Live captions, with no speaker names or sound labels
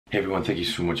Hey everyone, thank you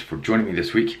so much for joining me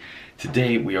this week.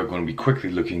 Today we are going to be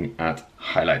quickly looking at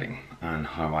highlighting and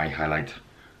how I highlight,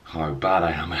 how bad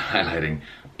I am at highlighting,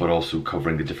 but also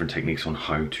covering the different techniques on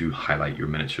how to highlight your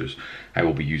miniatures. I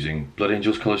will be using Blood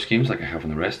Angels color schemes like I have in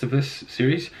the rest of this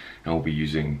series, and we'll be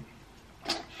using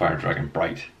Fire Dragon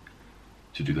Bright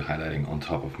to do the highlighting on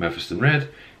top of Mephiston Red,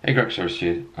 Egrarch's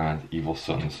Earthshade, and Evil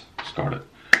Sun's Scarlet.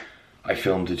 I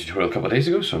filmed a tutorial a couple of days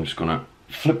ago, so I'm just gonna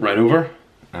flip right over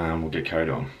and we'll get carried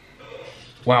on.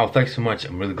 Wow, thanks so much.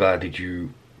 I'm really glad that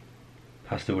you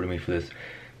passed over to me for this.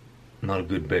 Not a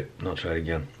good bit, not try it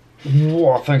again.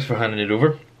 Whoa, thanks for handing it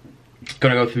over.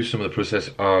 Gonna go through some of the process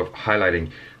of highlighting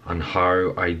and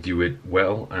how I do it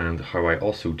well and how I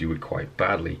also do it quite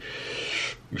badly.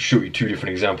 I'll show you two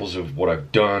different examples of what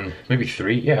I've done. Maybe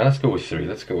three? Yeah, let's go with three.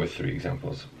 Let's go with three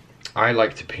examples. I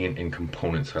like to paint in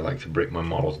components. I like to break my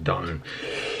models down and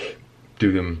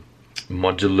do them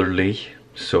modularly.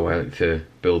 So I like to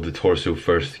build the torso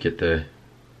first, get the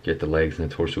legs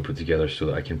and the torso put together so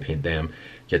that I can paint them,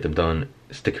 get them done,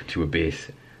 stick them to a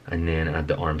base, and then add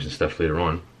the arms and stuff later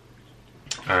on.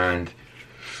 And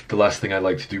the last thing I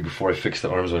like to do before I fix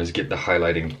the arms on is get the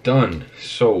highlighting done.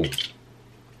 So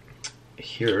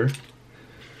here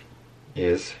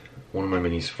is one of my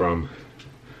minis from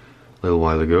a little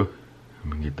while ago.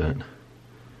 Let me get that.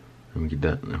 Let me get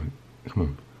that.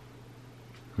 Come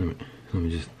on. Let me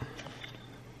just.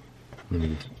 Let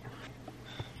me just.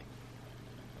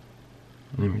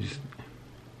 Let me just.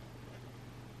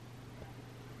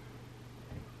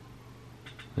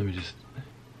 Let me just.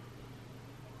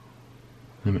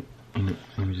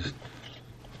 Let me just.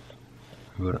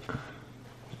 Got it.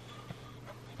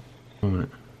 1 minute.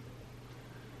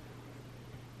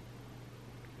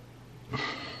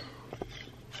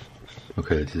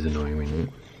 Okay, this is annoying me, right?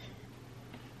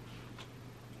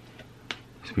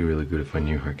 This would be really good if I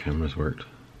knew how cameras worked.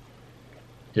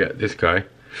 Yeah, this guy,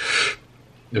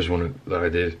 there's one that I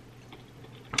did.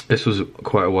 This was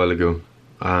quite a while ago.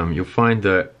 You'll find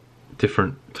that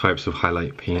different types of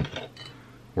highlight paint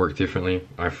work differently.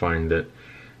 I find that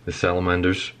the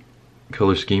Salamander's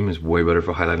color scheme is way better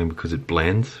for highlighting because it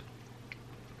blends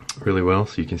really well.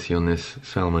 So you can see on this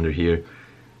Salamander here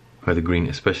how the green,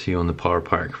 especially on the power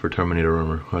pack for Terminator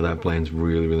armor, how that blends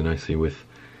really nicely with.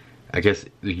 I guess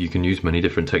you can use many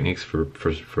different techniques for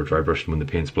dry brushing when the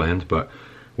paints blend, but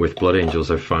with Blood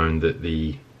Angels I've found that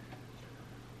the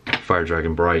Fire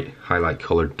Dragon Bright highlight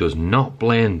color does not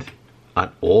blend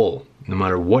at all, no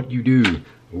matter what you do.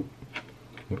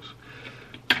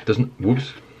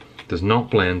 Does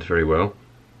not blend very well,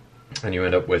 and you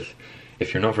end up with,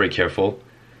 if you're not very careful,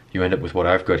 you end up with what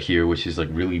I've got here, which is like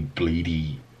really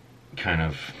bleedy, kind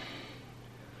of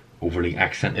overly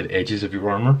accented edges of your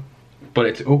armor. But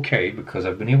it's okay because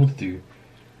I've been able to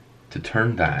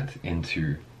turn that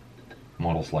into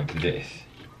models like this,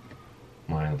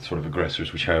 my sort of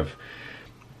aggressors, which have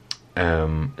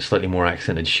slightly more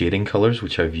accented shading colors,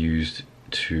 which I've used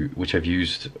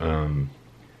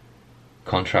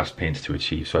contrast paints to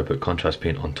achieve. So I put contrast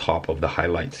paint on top of the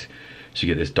highlights, so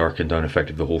you get this darkened down effect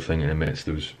of the whole thing, and it makes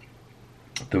those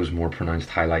more pronounced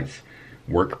highlights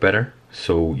work better.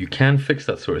 So you can fix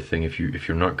that sort of thing if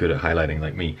you're not good at highlighting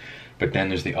like me. But then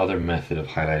there's the other method of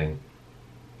highlighting,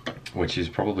 which is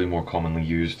probably more commonly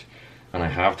used, and I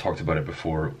have talked about it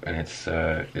before, and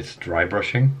it's dry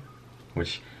brushing,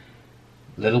 which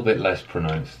a little bit less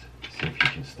pronounced. Let's see if you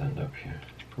can stand up here.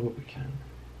 Probably can.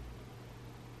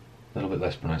 A little bit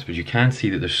less pronounced, but you can see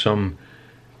that there's some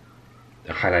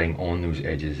highlighting on those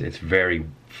edges. It's very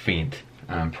faint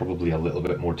and probably a little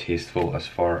bit more tasteful as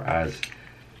far as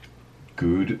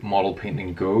good model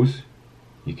painting goes.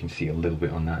 You can see a little bit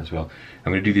on that as well.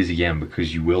 I'm going to do these again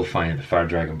because you will find that the Fire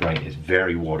Dragon Bright is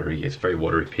very watery. It's very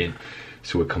watery paint,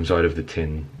 so it comes out of the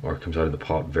tin, or it comes out of the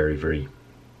pot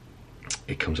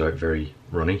it comes out very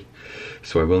runny.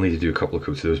 So I will need to do a couple of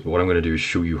coats of those, but what I'm going to do is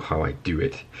show you how I do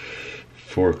it.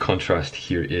 For contrast,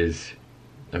 here is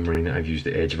a marina. I've used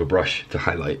the edge of a brush to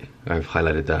highlight. I've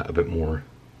highlighted that a bit more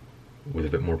with a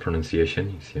bit more pronunciation.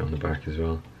 You can see on the back as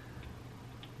well,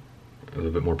 a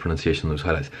little bit more pronunciation on those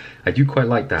highlights. I do quite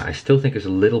like that. I still think there's a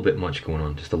little bit much going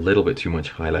on, just a little bit too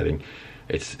much highlighting.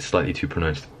 It's slightly too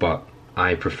pronounced, but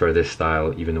I prefer this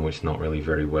style, even though it's not really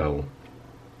very well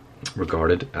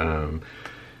regarded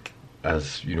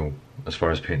as, you know, as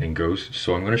far as painting goes.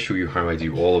 So I'm going to show you how I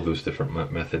do all of those different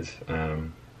methods,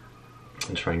 and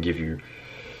try and give you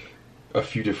a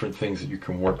few different things that you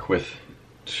can work with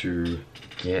to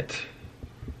get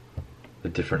the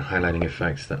different highlighting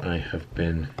effects that I have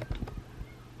been,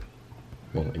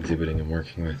 well, exhibiting and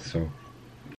working with. So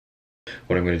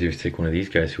what I'm going to do is take one of these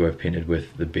guys who I've painted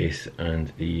with the base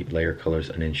and the layer colors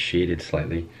and then shaded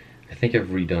slightly. I think I've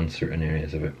redone certain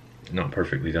areas of it. Not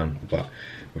perfectly done, but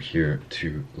we're here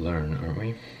to learn, aren't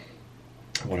we?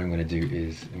 What I'm going to do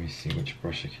is, let me see which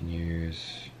brush I can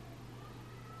use.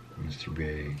 It's too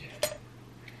big.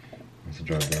 That's a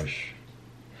dry brush.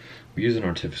 We use an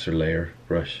artificer layer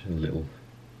brush, a little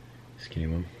skinny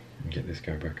one. And get this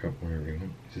guy back up wherever we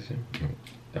want. Is this him? No,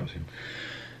 that was him.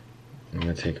 I'm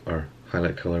going to take our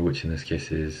highlight color, which in this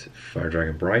case is Fire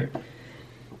Dragon Bright.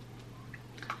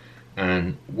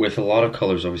 And with a lot of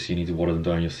colors, obviously you need to water them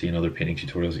down. You'll see in other painting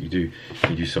tutorials that you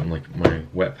do something like my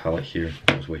wet palette here.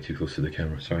 That was way too close to the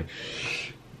camera, sorry.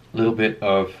 A little bit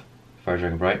of Fire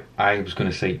Dragon Bright. I was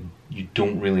going to say you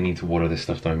don't really need to water this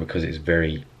stuff down because it's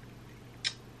very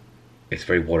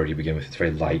watery to begin with. It's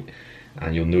very light,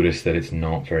 and you'll notice that it's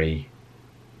not very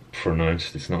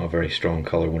pronounced. It's not a very strong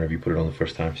color whenever you put it on the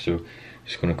first time. So I'm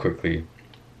just going to quickly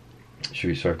show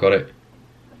you. So I've got it.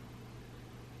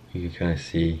 You can kind of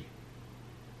see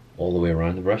all the way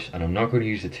around the brush, and I'm not going to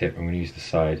use the tip. I'm going to use the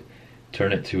side,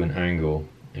 turn it to an angle,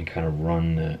 and kind of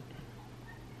run the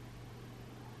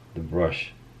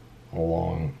brush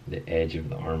along the edge of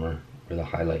the armor where the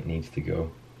highlight needs to go.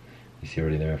 You see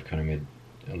already there I've kind of made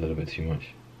a little bit too much.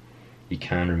 You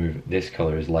can remove, this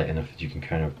color is light enough that you can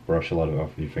kind of brush a lot of it off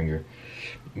with your finger,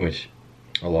 which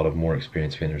a lot of more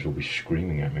experienced painters will be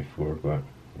screaming at me for, but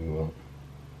we will.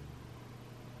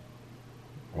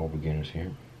 We're all beginners here,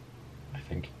 I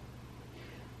think.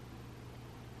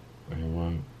 And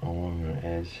run along the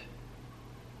edge,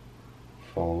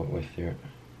 follow it with your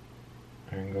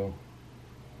angle,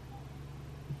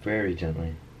 very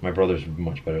gently. My brother's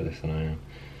much better at this than I am.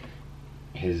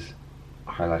 His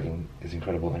highlighting is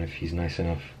incredible, and if he's nice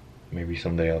enough, maybe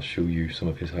someday I'll show you some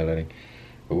of his highlighting,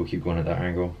 but we'll keep going at that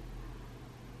angle.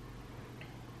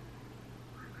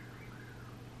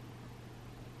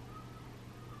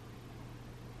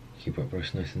 Keep our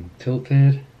brush nice and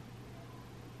tilted.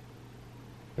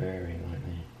 Very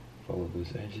lightly follow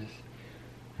those edges.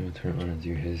 And we'll turn it on and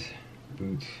do his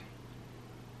boots.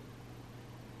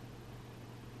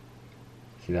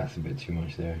 See, that's a bit too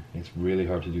much there. It's really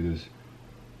hard to do those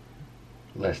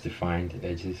less defined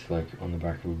edges, like on the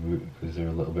back of a boot, because they're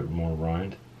a little bit more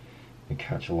round. They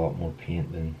catch a lot more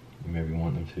paint than you maybe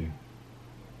want them to.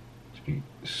 Just be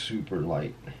super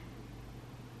light.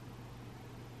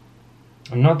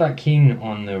 I'm not that keen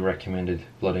on the recommended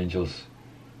Blood Angels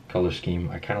color scheme.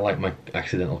 I kind of like my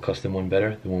accidental custom one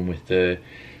better, the one with the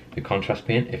contrast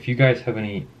paint. If you guys have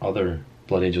any other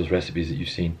Blood Angels recipes that you've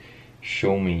seen,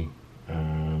 show me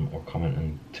or comment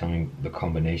and tell me the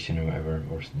combination or whatever,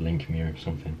 or link me or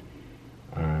something.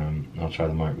 I'll try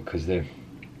them out, because the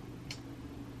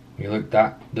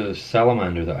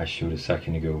salamander that I showed a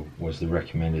second ago was the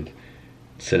recommended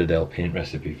Citadel paint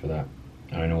recipe for that.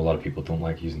 And I know a lot of people don't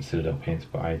like using Citadel paints,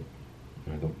 but I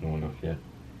don't know enough yet.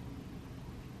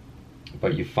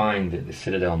 But you find that the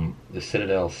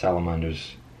Citadel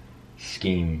salamander's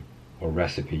scheme or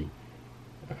recipe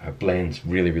blends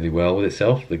really well with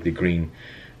itself. Like the green,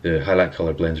 the highlight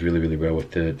color blends really well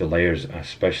with the layers,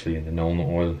 especially in the Nuln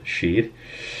Oil shade.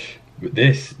 But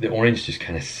the orange just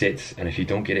kind of sits, and if you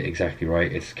don't get it exactly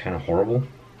right, it's kind of horrible.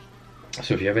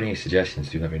 So if you have any suggestions,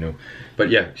 do let me know. But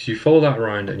yeah, so you follow that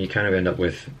around and you kind of end up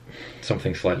with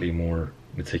something slightly more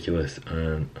meticulous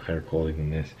and higher quality than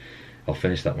this. I'll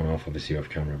finish that one off obviously off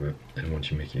camera, but I don't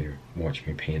want you to watch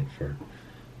me paint for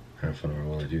half an hour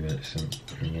while I do that. So I'm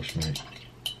going to wash my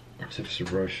artificer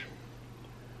brush,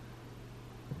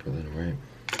 put that away.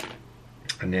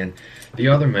 And then the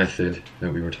other method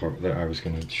that I was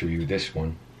going to show you, this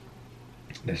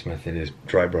method is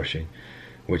dry brushing,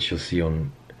 which you'll see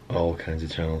on all kinds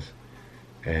of channels.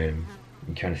 You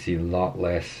kind of see a lot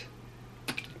less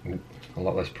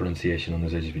pronunciation on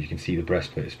those edges, but you can see the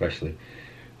breastplate especially.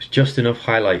 It's just enough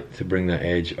highlight to bring that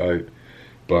edge out,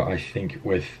 but I think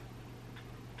with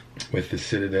the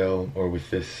Citadel or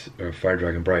with this Fire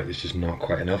Dragon Bright, it's just not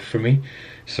quite enough for me.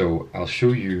 So I'll show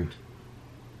you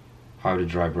how to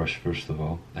dry brush first of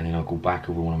all, and then I'll go back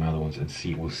over one of my other ones and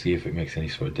we'll see if it makes any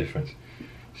sort of difference.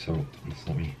 So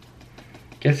let me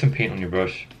get some paint on your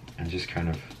brush and just kind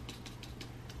of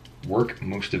work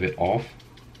most of it off,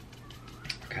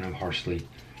 kind of harshly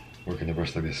working the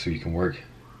brush like this, so you can work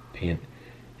paint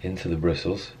into the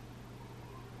bristles,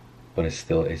 but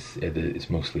it's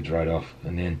mostly dried off.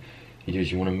 And then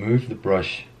you want to move the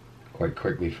brush quite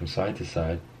quickly from side to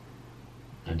side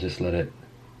and just let it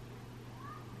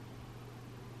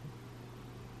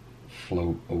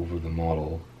float over the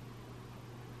model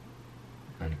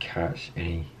and catch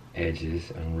any edges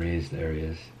and raised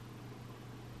areas.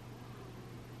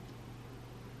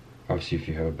 Obviously, if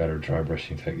you have a better dry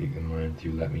brushing technique than mine,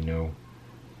 do let me know.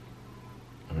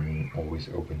 I'm always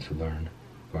open to learn,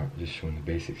 but just showing the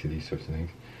basics of these sorts of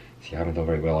things. See, I haven't done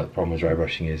very well. Like, the problem with dry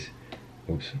brushing is,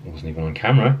 oops, I wasn't even on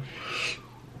camera.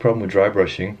 The problem with dry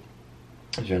brushing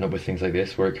is you end up with things like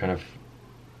this, where it kind of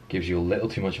gives you a little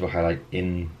too much of a highlight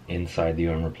inside the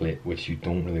armor plate, which you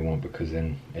don't really want, because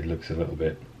then it looks a little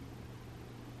bit,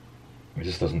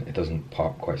 it doesn't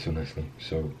pop quite so nicely.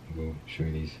 So we'll show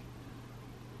you these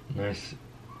nice,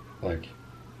 like,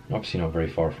 obviously not very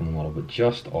far from the model, but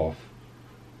just off,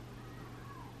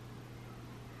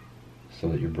 so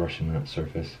that you're brushing that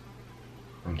surface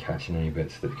and catching any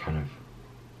bits that kind of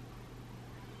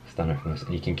stand out from this.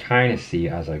 And you can kind of see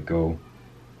as I go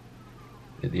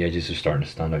that the edges are starting to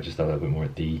stand out just a little bit more.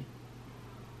 The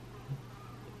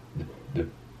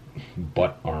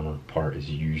butt armor part is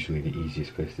usually the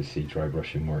easiest place to see dry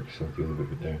brushing work, so I'll do a little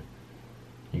bit there.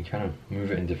 You can kind of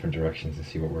move it in different directions and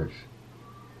see what works.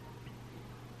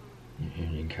 And here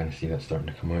you can kind of see that starting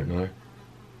to come out now.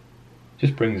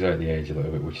 Just brings out the edge a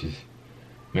little bit, which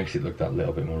makes it look that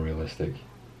little bit more realistic.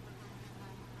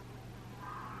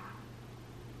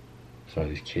 Sorry,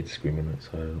 there's kids screaming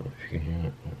outside, I don't know if you can hear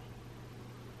it.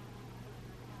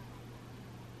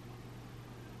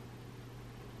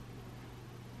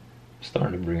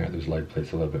 Starting to bring out those light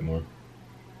plates a little bit more.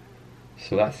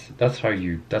 So that's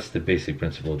the basic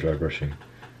principle of dry brushing.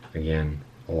 Again,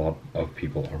 a lot of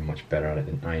people are much better at it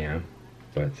than I am,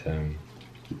 but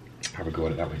have a go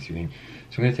at it that way, see what you think.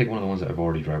 So I'm going to take one of the ones that I've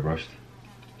already dry brushed,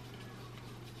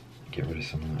 get rid of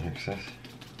some of that excess.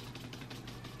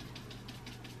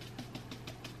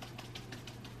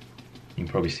 You can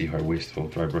probably see how wasteful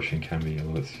dry brushing can be,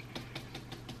 although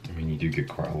I mean, you do get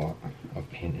quite a lot of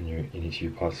paint in each of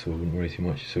your pots, so I wouldn't worry too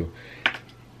much. So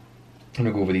I'm going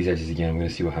to go over these edges again. I'm going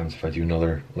to see what happens if I do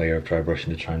another layer of dry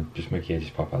brushing to try and just make the edges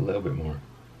pop out a little bit more.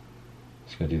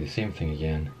 Just going to do the same thing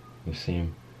again, the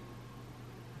same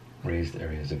raised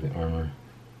areas of the armor.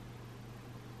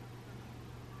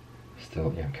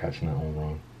 Still, yeah, I'm catching that all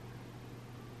wrong.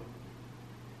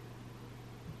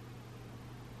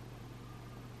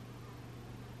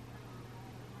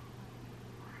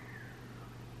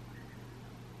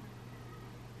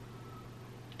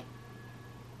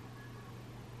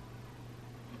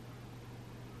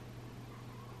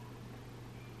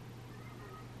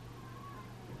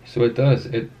 So it does,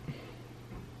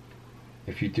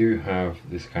 if you do have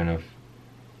this kind of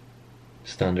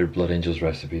standard Blood Angels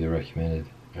recipe, the recommended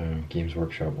Games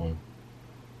Workshop one,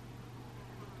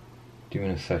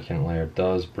 doing a second layer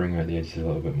does bring out the edges a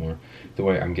little bit more. The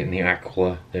way I'm getting the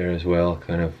aqua there as well,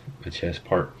 kind of the chest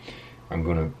part, I'm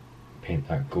going to paint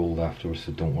that gold afterwards,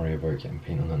 so don't worry about getting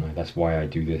paint on that now. That's why I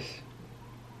do this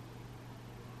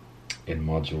in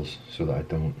modules, so that I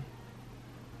don't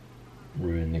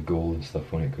ruin the gold and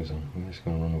stuff when it goes on. I'm just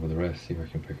going to run over the rest, see if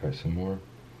I can pick out some more.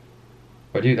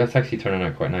 But dude, that's actually turning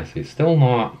out quite nicely. It's still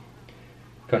not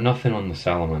got nothing on the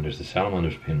salamanders. The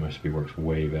salamanders paint recipe works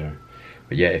way better.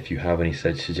 But yeah, if you have any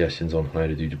such suggestions on how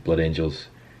to do Blood Angels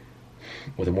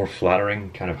with a more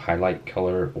flattering kind of highlight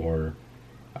color, or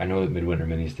I know that Midwinter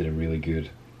Minis did a really good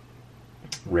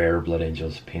rare Blood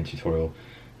Angels paint tutorial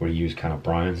where he used kind of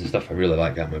browns and stuff. I really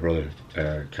like that. My brother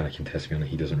kind of contests me on it.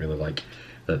 He doesn't really like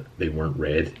that they weren't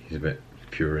red. He's a bit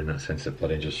pure in that sense that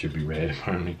Blood Angels should be red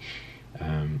apparently.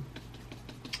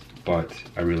 But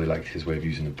I really liked his way of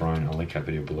using the brown. I'll link that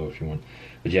video below if you want.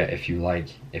 But yeah, if you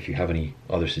have any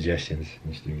other suggestions,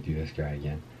 I'm just going to do this guy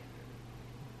again.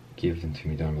 Give them to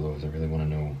me down below, because I really want to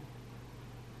know.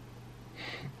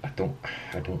 I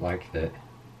don't like that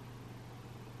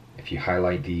if you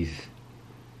highlight these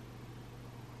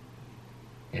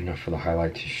enough for the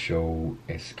highlight to show,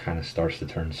 it kind of starts to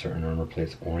turn certain armor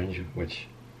plates orange, which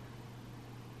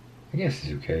I guess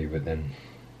is okay, but then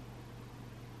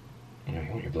you know, you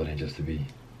want your Blood Angels to be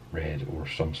red, or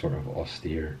some sort of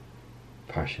austere,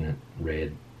 passionate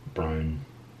red, brown,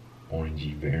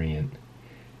 orangey variant,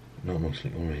 not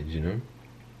mostly orange, you know.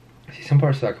 I see some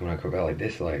parts of that coming out quite well, like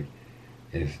this leg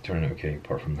is turning out okay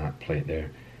apart from that plate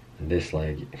there, and this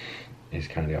leg is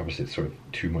kind of the opposite, sort of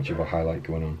too much of a highlight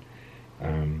going on.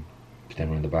 But then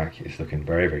around the back it's looking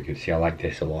very, very good. See, I like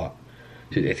this a lot.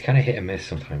 It's kind of hit and miss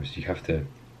sometimes. You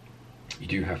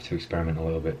do have to experiment a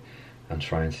little bit and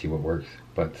try and see what works.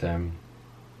 But let me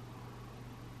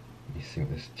see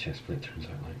what this chest plate turns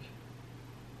out like.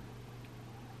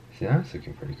 See, that's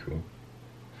looking pretty cool.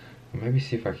 I'll maybe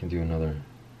see if I can do another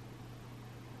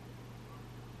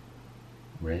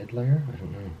red layer. I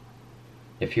don't know.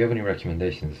 If you have any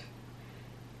recommendations,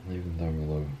 leave them down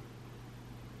below.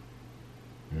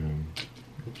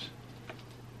 Oops.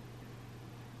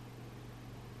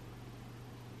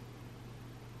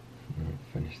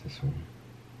 this one?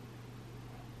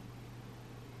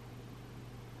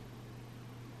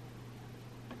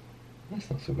 That's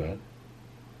not so bad.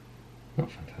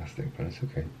 Not fantastic, but it's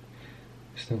okay.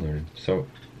 Still learning. So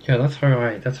yeah, that's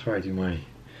how I do my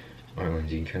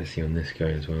outlines. You can kind of see on this guy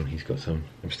as well. He's got some.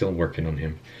 I'm still working on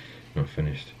him. Not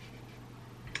finished.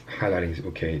 Highlighting is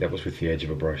okay. That was with the edge of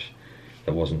a brush.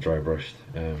 That wasn't dry brushed.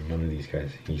 None of these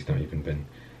guys. He's not even been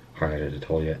highlighted at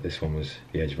all yet. This one was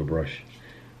the edge of a brush.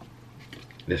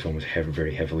 This one was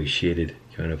very heavily shaded,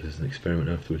 kind of as an experiment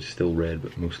afterwards. Still red,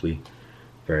 but mostly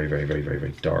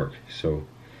very dark. So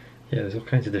yeah, there's all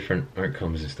kinds of different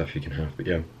outcomes and stuff you can have. But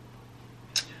yeah,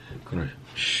 I'm gonna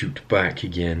shoot back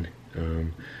again.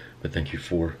 But thank you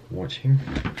for watching.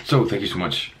 So thank you so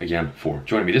much again for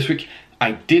joining me this week.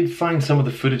 I did find some of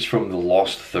the footage from the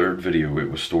lost third video.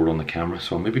 It was stored on the camera,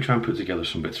 so I'll maybe try and put together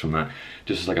some bits from that,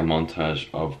 just as like a montage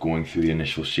of going through the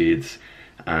initial shades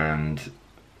and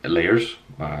layers,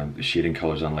 shading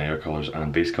colors and layer colors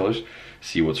and base colors,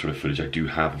 see what sort of footage I do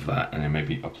have of that, and then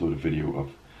maybe upload a video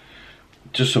of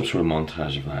just some sort of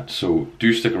montage of that. So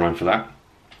do stick around for that.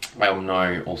 I am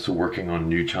now also working on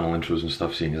new channel intros and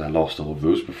stuff, seeing as I lost all of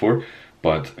those before.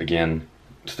 But again,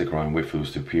 stick around, wait for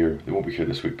those to appear. They won't be here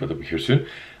this week, but they'll be here soon.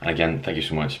 And again, thank you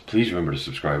so much. Please remember to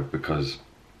subscribe, because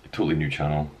a totally new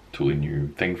channel, totally new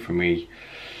thing for me,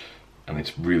 and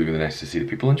it's really nice to see that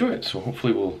people enjoy it. So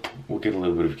hopefully we'll get a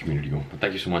little bit of a community going. But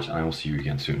thank you so much, and I will see you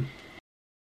again soon.